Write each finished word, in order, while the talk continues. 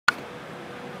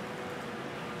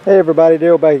Hey everybody,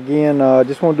 Daryl back again.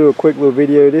 Just want to do a quick little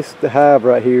video. The hive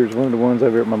right here is one of the ones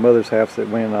over at my mother's house that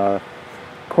went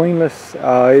queenless.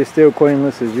 It's still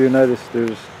queenless. As you'll notice,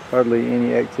 there's hardly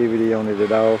any activity on it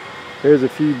at all. There's a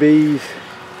few bees,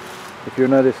 if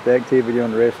you'll notice the activity on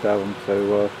the rest of them.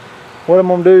 So what I'm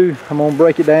going to do, I'm going to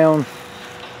break it down,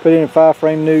 put it in a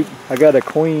 5-frame nuke. I got a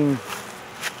queen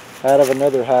out of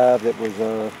another hive that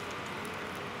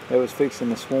was fixing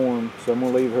to swarm, so I'm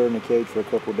going to leave her in the cage for a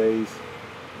couple days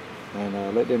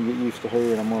and let them get used to her,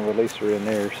 and I'm going to release her in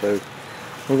there. So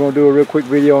we're going to do a real quick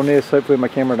video on this. Hopefully my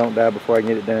camera don't die before I can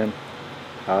get it done.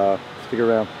 Stick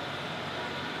around.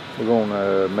 We're going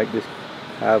to make this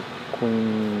hive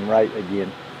queen right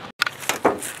again.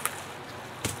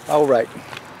 Alright,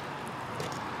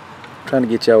 trying to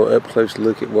get y'all up close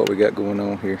look at what we got going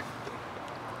on here.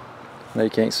 I know you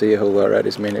can't see a whole lot right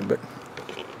this minute, but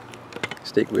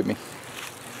stick with me.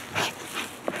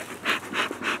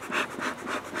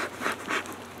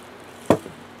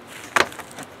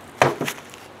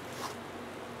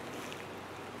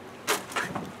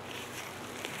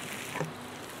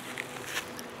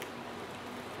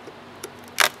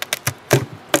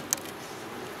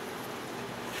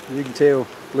 As you can tell,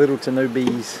 little to no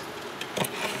bees.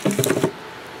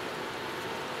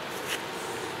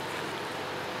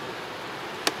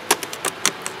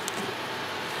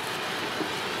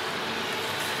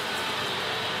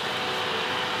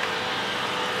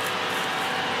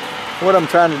 What I'm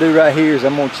trying to do right here is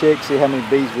I'm going to check, see how many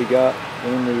bees we got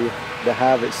in the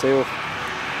hive itself.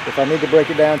 If I need to break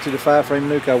it down to the 5-frame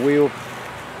nuke, I will.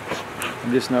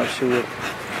 I'm just not sure.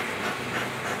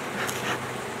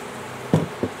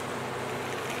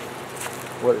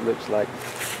 What it looks like.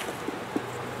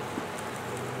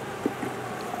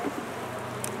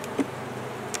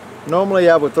 Normally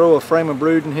I would throw a frame of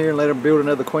brood in here and let them build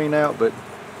another queen out, but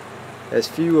as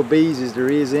few of bees as there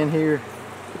is in here,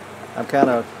 I'm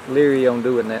kind of leery on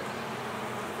doing that.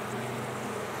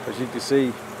 As you can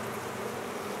see,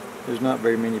 there's not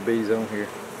very many bees on here.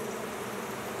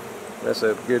 That's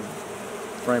a good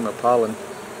frame of pollen.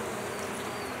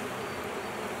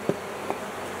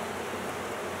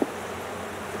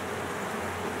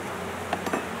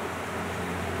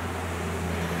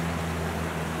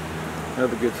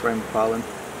 Another good frame of pollen.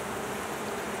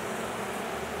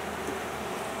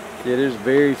 Yeah, there's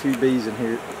very few bees in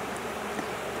here.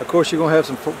 Of course, you're going to have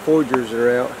some foragers that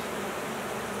are out.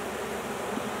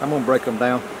 I'm going to break them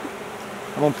down.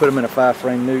 I'm going to put them in a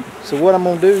 5-frame nuke. So what I'm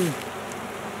going to do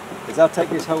is I'll take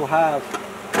this whole hive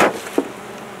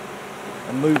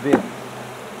and move it.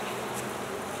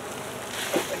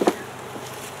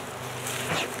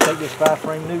 Take this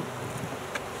 5-frame nuke.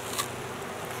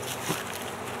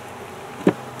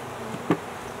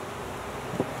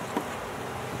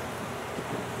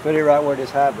 Put it right where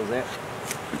this hive was at.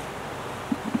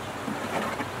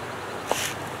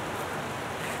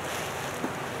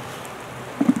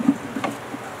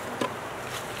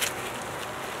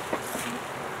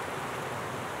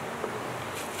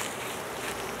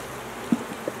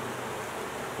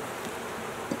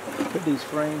 Put these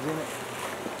frames in it.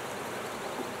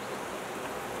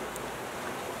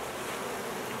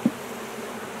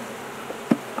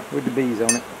 With the bees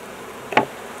on it.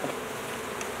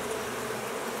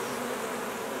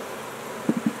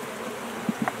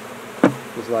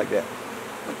 Just like that.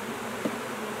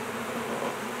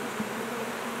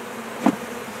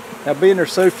 Now, being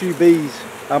there's so few bees,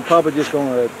 I'm probably just going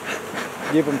to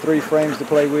give them 3 frames to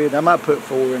play with. I might put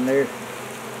 4 in there.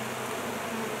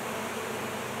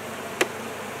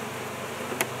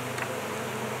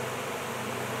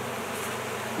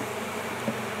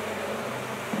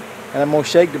 And I'm going to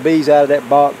shake the bees out of that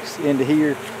box into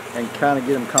here and kind of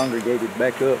get them congregated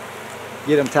back up.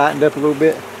 Get them tightened up a little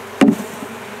bit.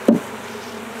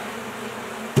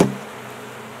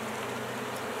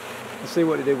 Let's see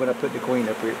what they do when I put the queen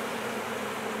up here.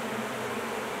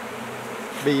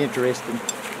 Be interesting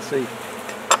to see.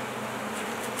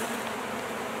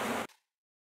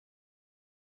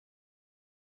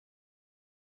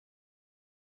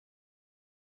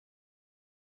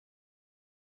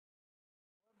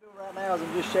 What I'm doing right now is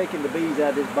I'm just shaking the bees out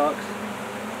of this box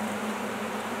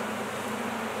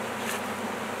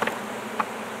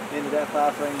into that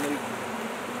 5-frame nuke.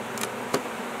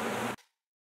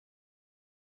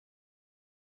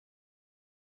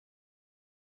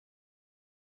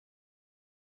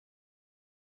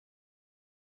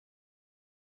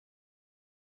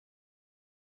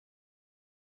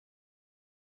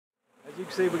 As you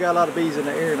can see, we got a lot of bees in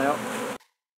the air now.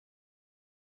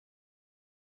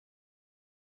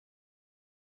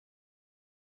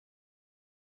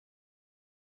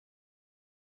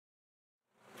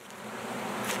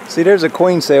 See, there's a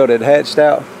queen cell that hatched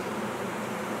out,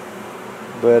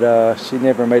 but she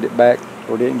never made it back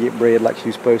or didn't get bred like she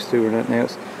was supposed to or nothing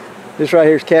else. This right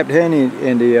here is capped honey,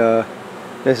 and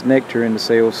that's nectar in the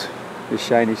cells, this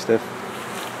shiny stuff.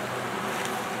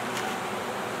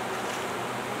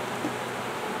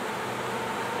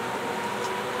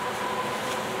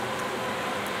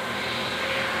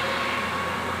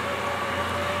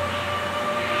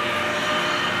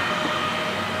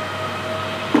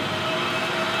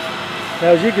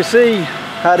 Now, as you can see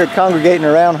how they're congregating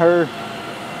around her,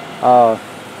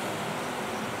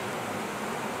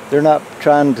 they're not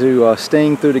trying to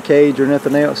sting through the cage or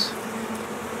nothing else.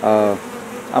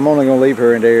 I'm only going to leave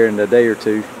her in there in a day or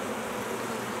two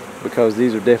because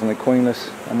these are definitely queenless.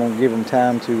 I'm going to give them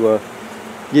time to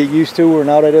get used to her and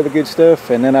all that other good stuff,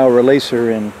 and then I'll release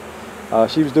her. And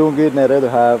she was doing good in that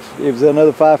other hive. It was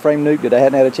another 5-frame nuke that I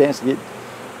hadn't had a chance to get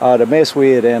to mess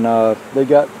with, and they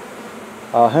got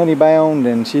honey bound,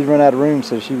 and she'd run out of room,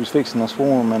 so she was fixing a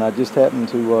swarm, and I just happened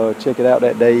to check it out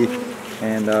that day,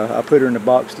 and I put her in the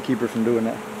box to keep her from doing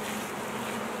that.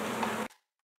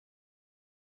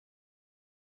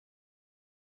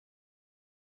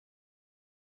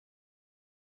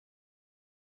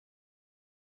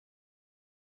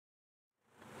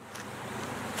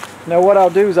 Now what I'll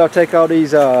do is I'll take all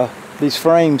these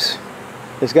frames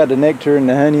that's got the nectar and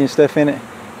the honey and stuff in it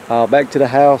back to the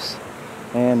house.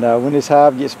 And when this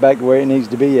hive gets back to where it needs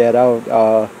to be at,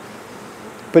 I'll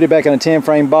put it back in a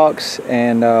 10-frame box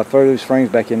and throw those frames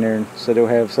back in there, so they'll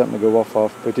have something to go off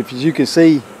of. But as you can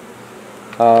see,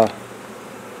 they're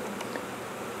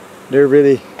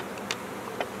really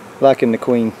liking the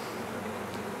queen.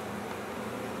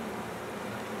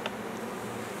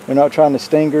 They're not trying to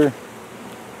sting her.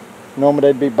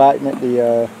 Normally they'd be biting at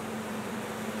the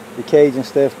cage and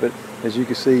stuff, but as you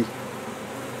can see,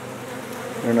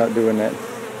 they're not doing that.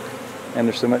 And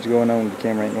there's so much going on, the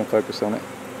camera ain't gonna focus on it.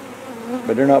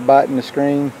 But they're not biting the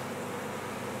screen.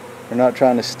 They're not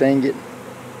trying to sting it.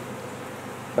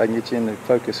 If I can get you in the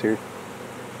focus here.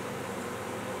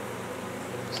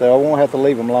 So I won't have to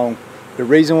leave them long. The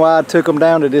reason why I took them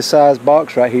down to this size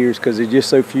box right here is because there's just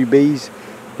so few bees.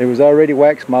 There was already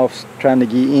wax moths trying to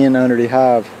get in under the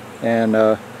hive. And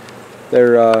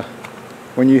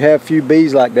when you have few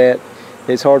bees like that,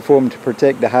 it's hard for them to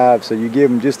protect the hive, so you give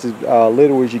them just as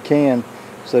little as you can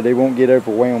so they won't get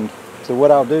overwhelmed. So what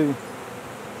I'll do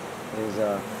is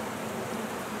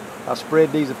I'll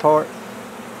spread these apart,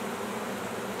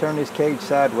 turn this cage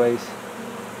sideways,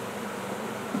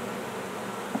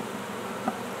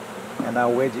 and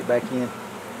I'll wedge it back in.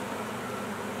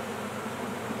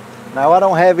 Now I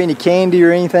don't have any candy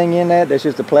or anything in that, that's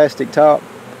just a plastic top.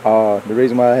 The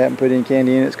reason why I haven't put any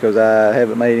candy in it is because I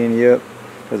haven't made any up,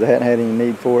 because I hadn't had any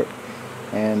need for it,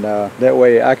 and that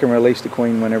way I can release the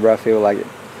queen whenever I feel like it.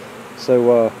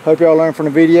 So hope y'all learn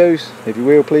from the videos. If you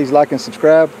will, please like and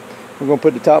subscribe. We're going to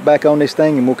put the top back on this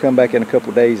thing, and we'll come back in a couple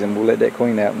of days and we'll let that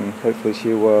queen out, and hopefully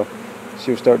she'll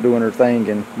start doing her thing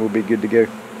and we'll be good to go.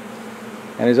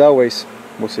 And as always,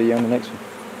 we'll see you on the next one.